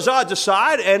all those odds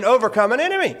aside and overcome an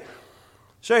enemy.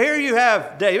 So here you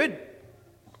have David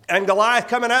and Goliath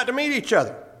coming out to meet each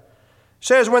other. It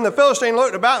says, when the Philistine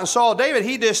looked about and saw David,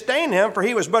 he disdained him, for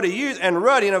he was but a youth and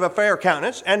ruddy and of a fair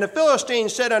countenance. And the Philistine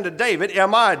said unto David,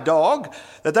 am I a dog,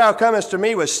 that thou comest to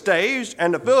me with staves?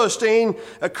 And the Philistine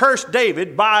cursed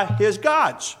David by his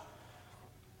gods.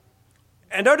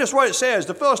 And notice what it says.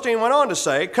 The Philistine went on to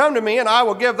say, come to me, and I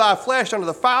will give thy flesh unto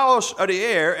the fowls of the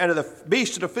air and to the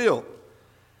beasts of the field.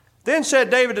 Then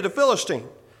said David to the Philistine.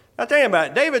 Now think about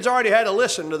it. David's already had to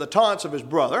listen to the taunts of his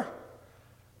brother,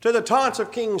 to the taunts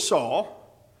of King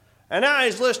Saul, and now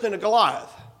he's listening to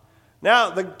Goliath.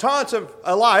 Now, the taunts of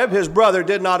Eliab, his brother,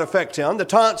 did not affect him. The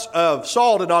taunts of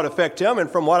Saul did not affect him, and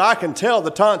from what I can tell,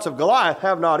 the taunts of Goliath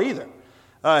have not either.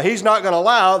 He's not going to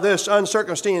allow this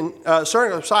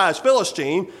uncircumcised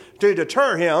Philistine to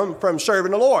deter him from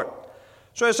serving the Lord.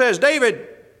 So it says, David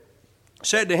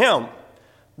said to him,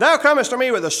 thou comest to me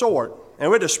with a sword,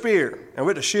 and with a spear, and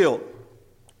with a shield.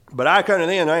 But I come to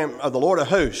thee in the name of the Lord of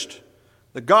hosts,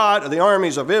 the God of the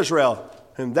armies of Israel,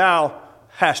 whom thou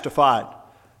hast defied.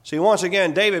 See, once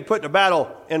again, David put the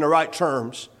battle in the right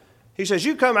terms. He says,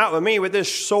 you come out with me with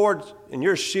this sword and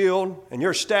your shield and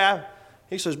your staff.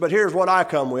 He says, but here's what I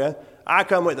come with. I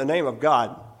come with the name of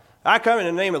God. I come in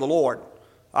the name of the Lord.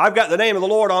 I've got the name of the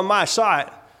Lord on my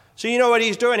side. So you know what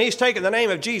he's doing? He's taking the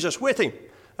name of Jesus with him.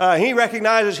 He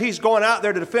recognizes he's going out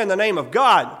there to defend the name of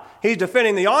God. He's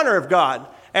defending the honor of God.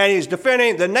 And he's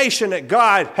defending the nation that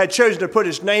God had chosen to put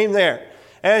his name there.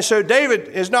 And so David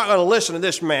is not going to listen to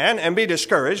this man and be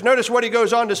discouraged. Notice what he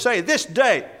goes on to say. This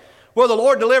day will the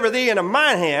Lord deliver thee into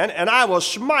mine hand, and I will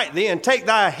smite thee and take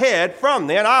thy head from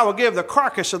thee, and I will give the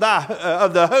carcass of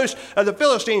the host of the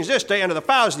Philistines this day unto the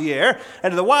fowls of the air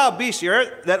and to the wild beasts of the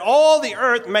earth, that all the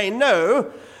earth may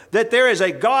know that there is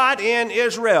a God in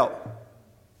Israel.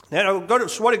 And go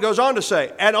to what it goes on to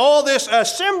say. And all this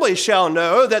assembly shall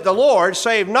know that the Lord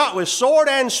saved not with sword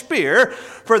and spear,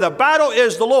 for the battle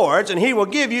is the Lord's, and he will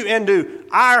give you into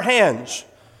our hands.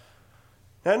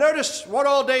 Now notice what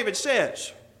all David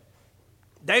says.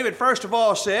 David first of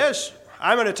all says,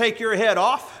 I'm going to take your head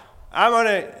off. I'm going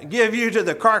to give you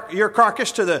to your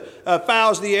carcass to the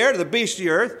fowls of the air, to the beasts of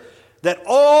the earth, that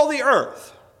all the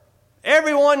earth,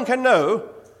 everyone can know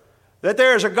that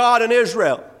there is a God in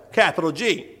Israel, capital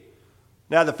G.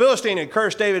 Now, the Philistine had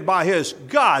cursed David by his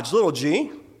gods, little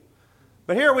g.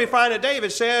 But here we find that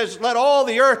David says, let all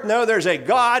the earth know there's a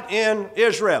God in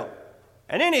Israel.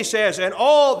 And then he says, and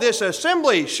all this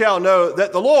assembly shall know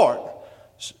that the Lord.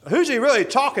 Who's he really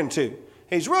talking to?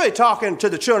 He's really talking to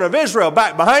the children of Israel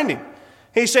back behind him.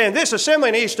 He's saying this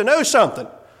assembly needs to know something.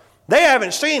 They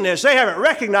haven't seen this. They haven't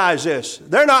recognized this.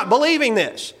 They're not believing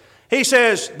this. He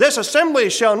says, this assembly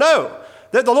shall know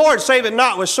that the Lord saveth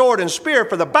not with sword and spear,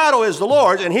 for the battle is the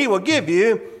Lord's, and he will give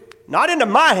you, not into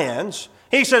my hands,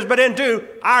 he says, but into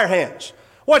our hands.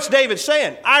 What's David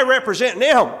saying? I represent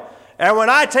him. And when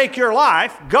I take your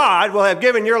life, God will have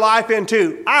given your life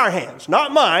into our hands.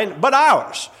 Not mine, but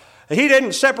ours. He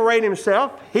didn't separate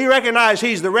himself. He recognized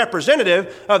he's the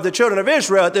representative of the children of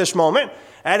Israel at this moment.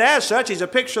 And as such, he's a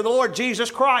picture of the Lord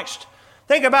Jesus Christ.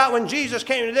 Think about when Jesus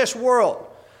came into this world.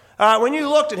 When you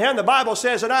looked at him, the Bible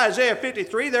says in Isaiah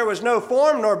 53, there was no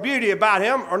form nor beauty about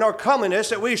him, or no comeliness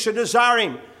that we should desire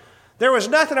him. There was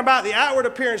nothing about the outward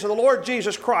appearance of the Lord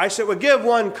Jesus Christ that would give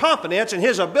one confidence in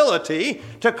his ability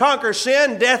to conquer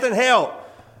sin, death, and hell.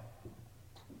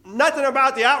 Nothing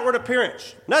about the outward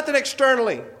appearance, nothing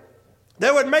externally,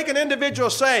 that would make an individual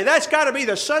say, that's got to be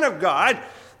the Son of God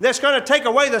that's going to take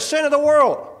away the sin of the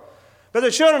world. But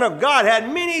the children of God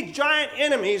had many giant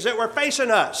enemies that were facing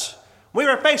us. We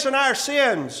were facing our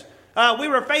sins. We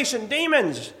were facing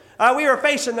demons. We were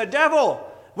facing the devil.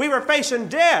 We were facing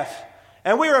death.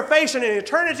 And we were facing an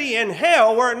eternity in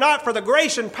hell were it not for the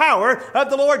grace and power of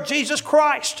the Lord Jesus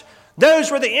Christ.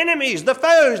 Those were the enemies, the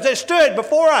foes that stood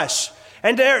before us.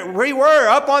 And there we were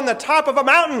up on the top of a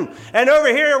mountain. And over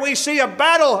here we see a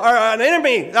battle, or an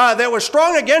enemy that was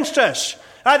strong against us,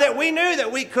 that we knew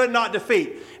that we could not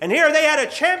defeat. And here they had a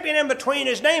champion in between.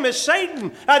 His name is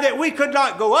Satan, that we could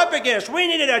not go up against. We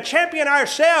needed a champion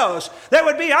ourselves that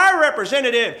would be our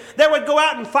representative, that would go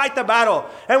out and fight the battle.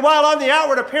 And while on the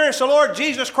outward appearance the Lord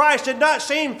Jesus Christ did not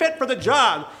seem fit for the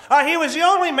job, he was the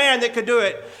only man that could do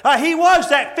it. He was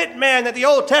that fit man that the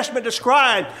Old Testament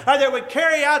described, that would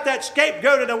carry out that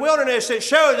scapegoat in the wilderness that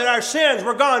showed that our sins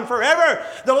were gone forever.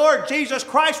 The Lord Jesus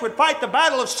Christ would fight the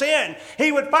battle of sin.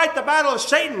 He would fight the battle of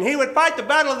Satan. He would fight the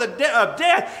battle of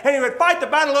death. And he would fight the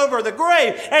battle over the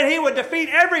grave, and he would defeat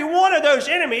every one of those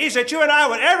enemies that you and I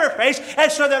would ever face, and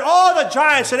so that all the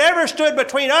giants that ever stood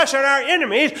between us and our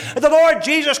enemies, the Lord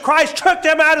Jesus Christ took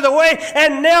them out of the way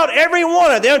and nailed every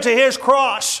one of them to his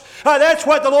cross. That's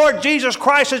what the Lord Jesus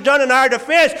Christ has done in our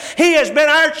defense. He has been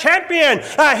our champion.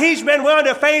 He's been willing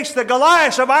to face the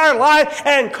Goliaths of our life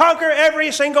and conquer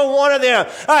every single one of them.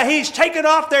 He's taken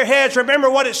off their heads. Remember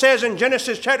what it says in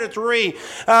Genesis chapter 3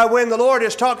 when the Lord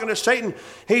is talking to Satan.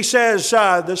 He says,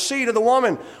 the seed of the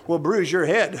woman will bruise your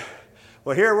head.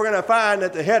 Well, here we're going to find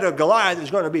that the head of Goliath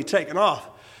is going to be taken off.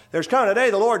 There's coming a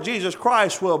day the Lord Jesus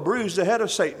Christ will bruise the head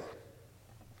of Satan.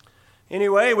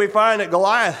 Anyway, we find that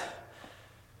Goliath,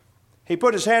 he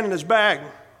put his hand in his bag.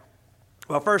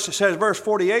 Well, first it says, verse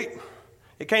 48,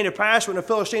 it came to pass when the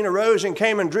Philistine arose and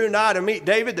came and drew nigh to meet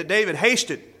David, that David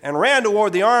hasted and ran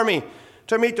toward the army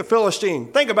to meet the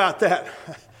Philistine. Think about that.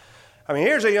 I mean,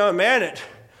 here's a young man that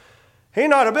he's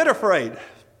not a bit afraid.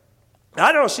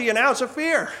 I don't see an ounce of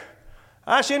fear.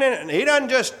 He doesn't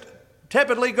just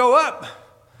tepidly go up.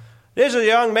 This is a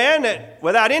young man that,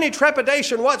 without any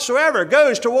trepidation whatsoever,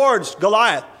 goes towards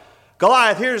Goliath.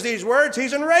 Goliath hears these words.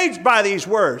 He's enraged by these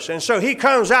words. And so he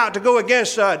comes out to go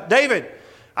against David.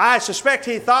 I suspect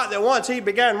he thought that once he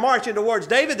began marching towards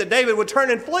David, that David would turn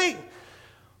and flee.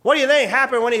 What do you think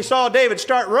happened when he saw David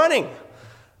start running?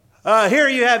 Here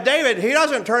you have David. He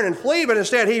doesn't turn and flee, but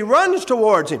instead he runs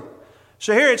towards him.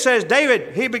 So here it says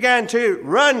David, he began to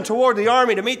run toward the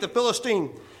army to meet the Philistine.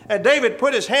 And David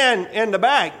put his hand in the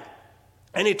bag,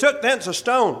 and he took thence a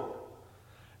stone.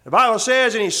 The Bible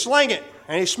says, and he slang it,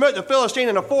 and he smote the Philistine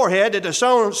in the forehead, that the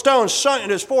stone sunk in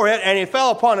his forehead, and he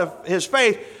fell upon his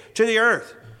face to the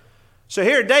earth. So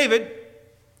here David,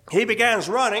 he begins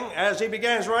running. As he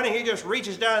begins running, he just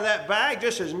reaches down in that bag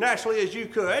just as naturally as you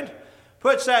could,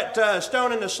 puts that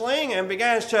stone in the sling, and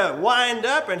begins to wind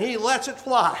up, and he lets it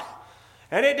fly.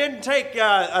 And it didn't take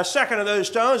a second of those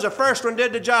stones. The first one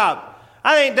did the job.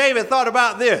 I think David thought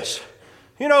about this.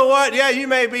 You know what? Yeah, you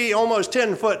may be almost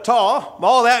 10 foot tall.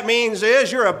 All that means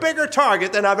is you're a bigger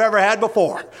target than I've ever had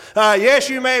before. Yes,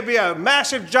 you may be a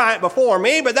massive giant before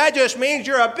me, but that just means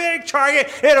you're a big target.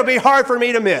 It'll be hard for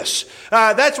me to miss.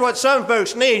 That's what some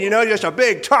folks need, just a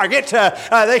big target.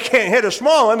 They can't hit a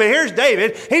small one, but here's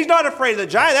David. He's not afraid of the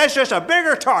giant. That's just a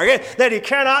bigger target that he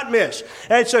cannot miss.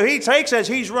 And so he takes, as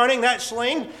he's running that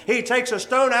sling, he takes a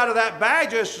stone out of that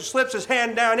bag, just slips his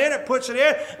hand down in it, puts it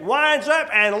in, winds up,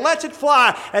 and lets it fly.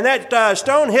 And that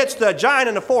stone hits the giant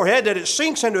in the forehead, that it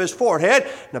sinks into his forehead.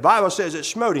 And the Bible says it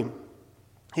smote him.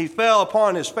 He fell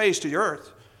upon his face to the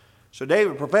earth. So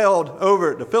David prevailed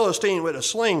over the Philistine with a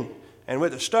sling and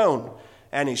with a stone.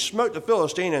 And he smote the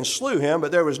Philistine and slew him,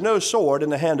 but there was no sword in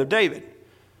the hand of David.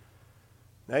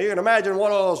 Now you can imagine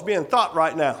what all is being thought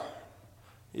right now.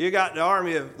 You got the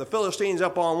army of the Philistines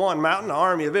up on one mountain, the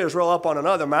army of Israel up on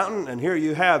another mountain, and here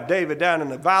you have David down in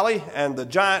the valley, and the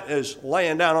giant is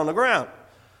laying down on the ground.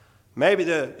 Maybe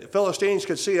the Philistines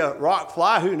could see a rock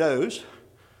fly, who knows?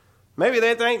 Maybe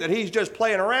they think that he's just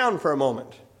playing around for a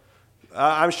moment.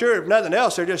 I'm sure if nothing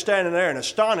else, they're just standing there in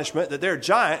astonishment that their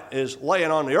giant is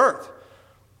laying on the earth.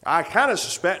 I kind of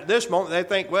suspect at this moment they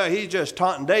think, well, he's just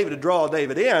taunting David to draw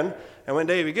David in, and when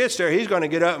David gets there, he's going to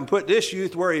get up and put this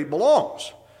youth where he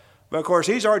belongs. But of course,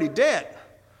 he's already dead.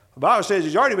 The Bible says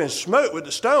he's already been smote with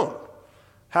the stone.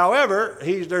 However,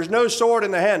 there's no sword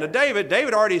in the hand of David.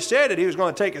 David already said that he was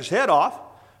going to take his head off.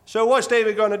 So what's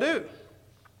David going to do?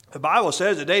 The Bible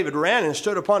says that David ran and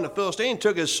stood upon the Philistine,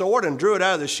 took his sword and drew it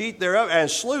out of the sheath thereof,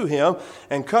 and slew him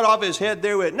and cut off his head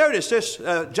therewith. Notice this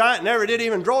giant never did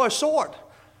even draw his sword.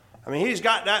 I mean, he's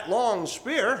got that long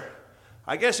spear.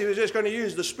 I guess he was just going to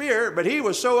use the spear, but he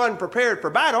was so unprepared for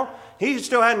battle, he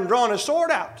still hadn't drawn his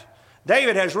sword out.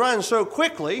 David has run so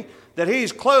quickly that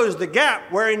he's closed the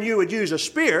gap wherein you would use a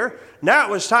spear. Now it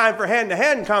was time for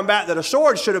hand-to-hand combat, that a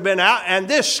sword should have been out. And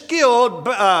this skilled,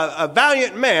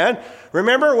 valiant man,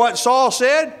 remember what Saul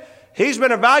said? He's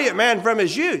been a valiant man from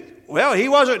his youth. Well, he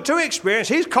wasn't too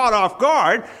experienced. He's caught off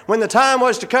guard. When the time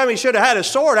was to come, he should have had his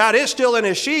sword out. It's still in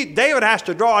his sheath. David has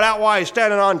to draw it out while he's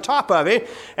standing on top of it.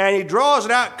 And he draws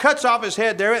it out, cuts off his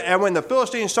head there. And when the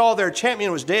Philistines saw their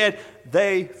champion was dead,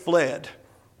 they fled.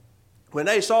 When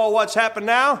they saw what's happened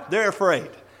now, they're afraid.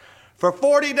 For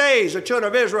 40 days, the children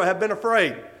of Israel have been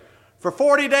afraid. For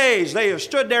 40 days, they have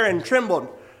stood there and trembled.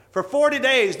 For 40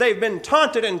 days, they've been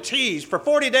taunted and teased. For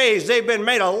 40 days, they've been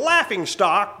made a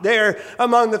laughingstock there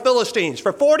among the Philistines.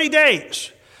 For 40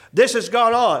 days, this has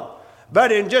gone on.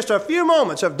 But in just a few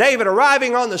moments of David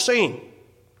arriving on the scene,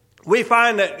 we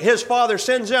find that his father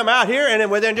sends him out here, and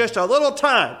within just a little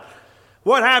time,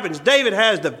 what happens? David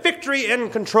has the victory in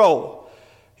control.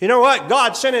 You know what?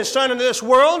 God sent his son into this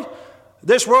world.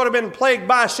 This world had been plagued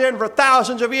by sin for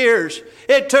thousands of years.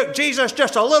 It took Jesus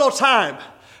just a little time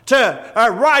to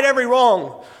right every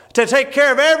wrong, to take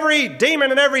care of every demon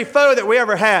and every foe that we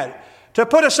ever had, to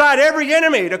put aside every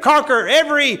enemy, to conquer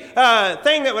every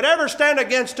thing that would ever stand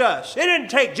against us. It didn't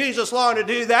take Jesus long to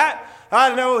do that.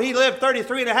 I know he lived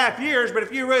 33 and a half years, but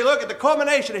if you really look at the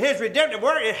culmination of his redemptive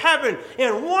work, it happened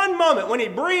in one moment when he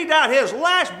breathed out his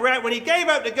last breath, when he gave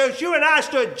up the ghost. You and I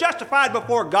stood justified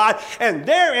before God, and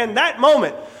there in that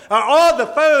moment, all the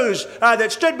foes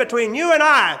that stood between you and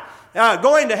I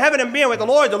going to heaven and being with the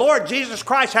Lord Jesus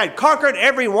Christ had conquered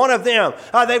every one of them.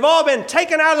 They've all been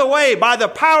taken out of the way by the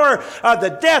power of the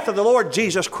death of the Lord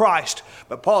Jesus Christ.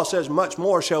 But Paul says, much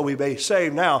more shall we be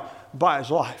saved now by his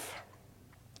life.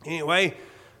 Anyway,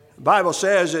 the Bible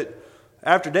says that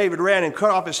after David ran and cut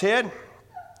off his head,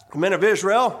 the men of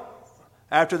Israel,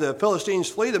 after the Philistines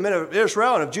flee, the men of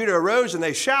Israel and of Judah arose and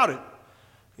they shouted.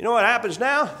 You know what happens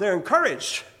now? They're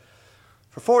encouraged.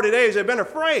 For 40 days they've been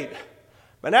afraid.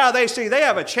 But now they see they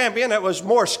have a champion that was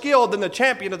more skilled than the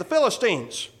champion of the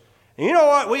Philistines. And you know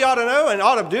what we ought to know and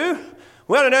ought to do?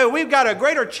 We ought to know we've got a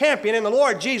greater champion in the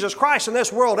Lord Jesus Christ than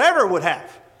this world ever would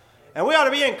have. And we ought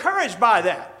to be encouraged by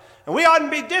that. And we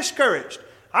oughtn't be discouraged.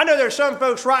 I know there's some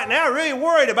folks right now really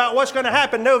worried about what's going to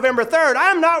happen November 3rd.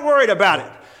 I'm not worried about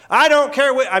it. I don't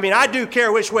care. I do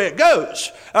care which way it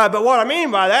goes. But what I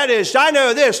mean by that is I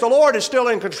know this. The Lord is still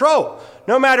in control.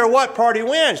 No matter what party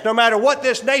wins, no matter what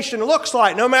this nation looks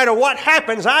like, no matter what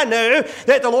happens, I know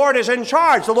that the Lord is in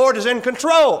charge. The Lord is in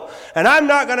control. And I'm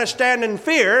not going to stand in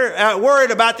fear, worried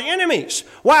about the enemies.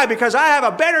 Why? Because I have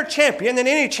a better champion than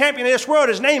any champion in this world.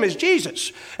 His name is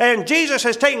Jesus. And Jesus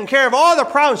has taken care of all the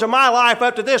problems of my life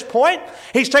up to this point.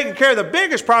 He's taken care of the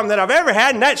biggest problem that I've ever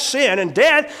had, and that's sin and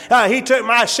death. He took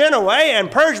my sin away and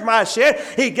purged my sin.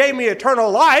 He gave me eternal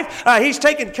life. He's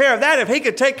taken care of that. If he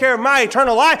could take care of my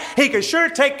eternal life, he could sure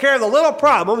take care of the little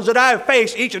problems that I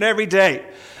face each and every day.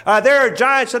 There are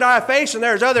giants that I face, and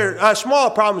there's other small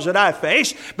problems that I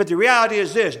face, but the reality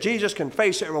is this: Jesus can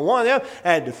face every one of them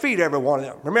and defeat every one of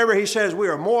them. Remember, he says we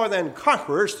are more than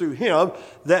conquerors through him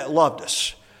that loved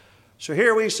us. So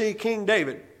here we see King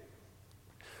David.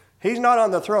 He's not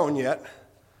on the throne yet,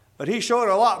 but he's showing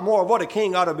a lot more of what a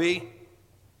king ought to be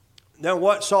than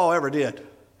what Saul ever did.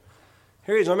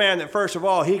 Here he's a man that, first of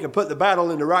all, he can put the battle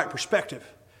in the right perspective.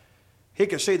 He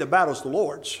could see the battle's the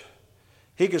Lord's.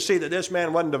 He could see that this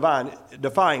man wasn't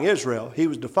defying Israel. He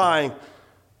was defying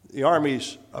the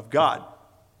armies of God.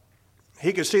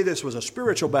 He could see this was a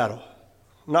spiritual battle,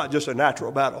 not just a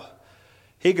natural battle.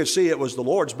 He could see it was the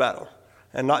Lord's battle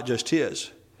and not just his.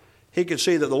 He could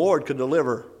see that the Lord could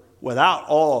deliver without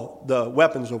all the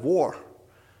weapons of war.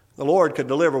 The Lord could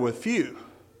deliver with few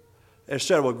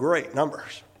instead of with great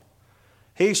numbers.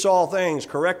 He saw things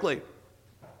correctly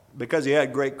because he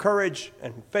had great courage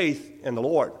and faith in the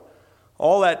Lord.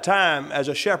 All that time as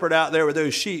a shepherd out there with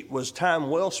those sheep was time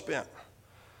well spent.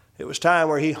 It was time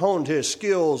where he honed his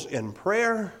skills in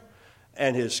prayer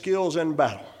and his skills in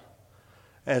battle.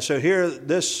 And so here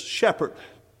this shepherd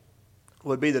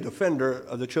would be the defender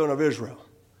of the children of Israel.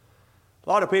 A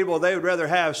lot of people, they would rather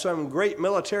have some great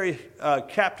military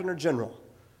captain or general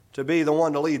to be the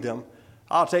one to lead them.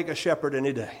 I'll take a shepherd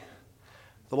any day.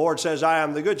 The Lord says, I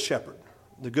am the good shepherd.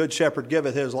 The good shepherd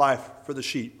giveth his life for the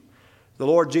sheep. The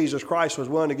Lord Jesus Christ was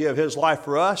willing to give his life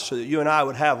for us so that you and I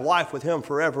would have life with him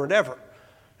forever and ever.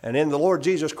 And in the Lord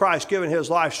Jesus Christ giving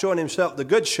his life, showing himself the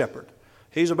good shepherd.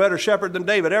 He's a better shepherd than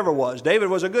David ever was. David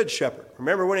was a good shepherd.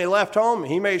 Remember when he left home,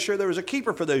 he made sure there was a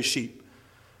keeper for those sheep.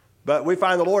 But we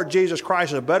find the Lord Jesus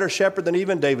Christ is a better shepherd than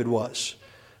even David was.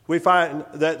 We find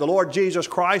that the Lord Jesus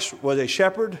Christ was a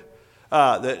shepherd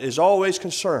that is always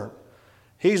concerned.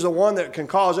 He's the one that can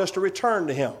cause us to return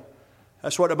to him.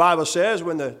 That's what the Bible says.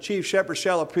 When the chief shepherd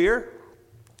shall appear,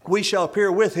 we shall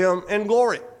appear with him in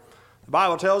glory. The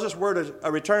Bible tells us we're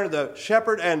to return to the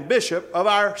shepherd and bishop of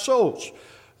our souls.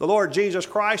 The Lord Jesus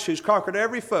Christ, who's conquered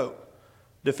every foe,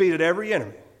 defeated every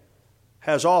enemy,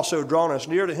 has also drawn us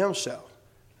near to himself,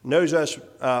 knows us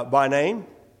by name.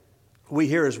 We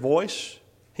hear his voice.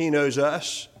 He knows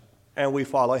us, and we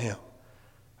follow him.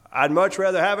 I'd much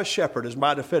rather have a shepherd as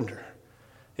my defender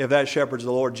if that shepherd's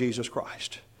the Lord Jesus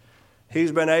Christ.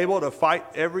 He's been able to fight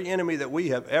every enemy that we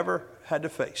have ever had to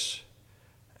face.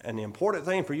 And the important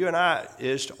thing for you and I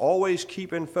is to always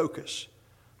keep in focus.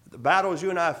 The battles you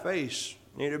and I face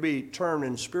need to be turned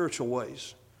in spiritual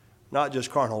ways, not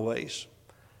just carnal ways.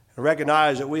 And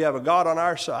recognize that we have a God on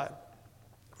our side.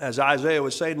 As Isaiah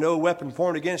would say, no weapon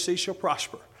formed against thee shall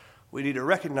prosper. We need to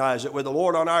recognize that with the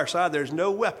Lord on our side, there's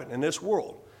no weapon in this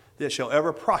world that shall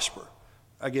ever prosper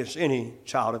against any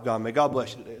child of God. May God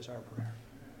bless you today as our prayer.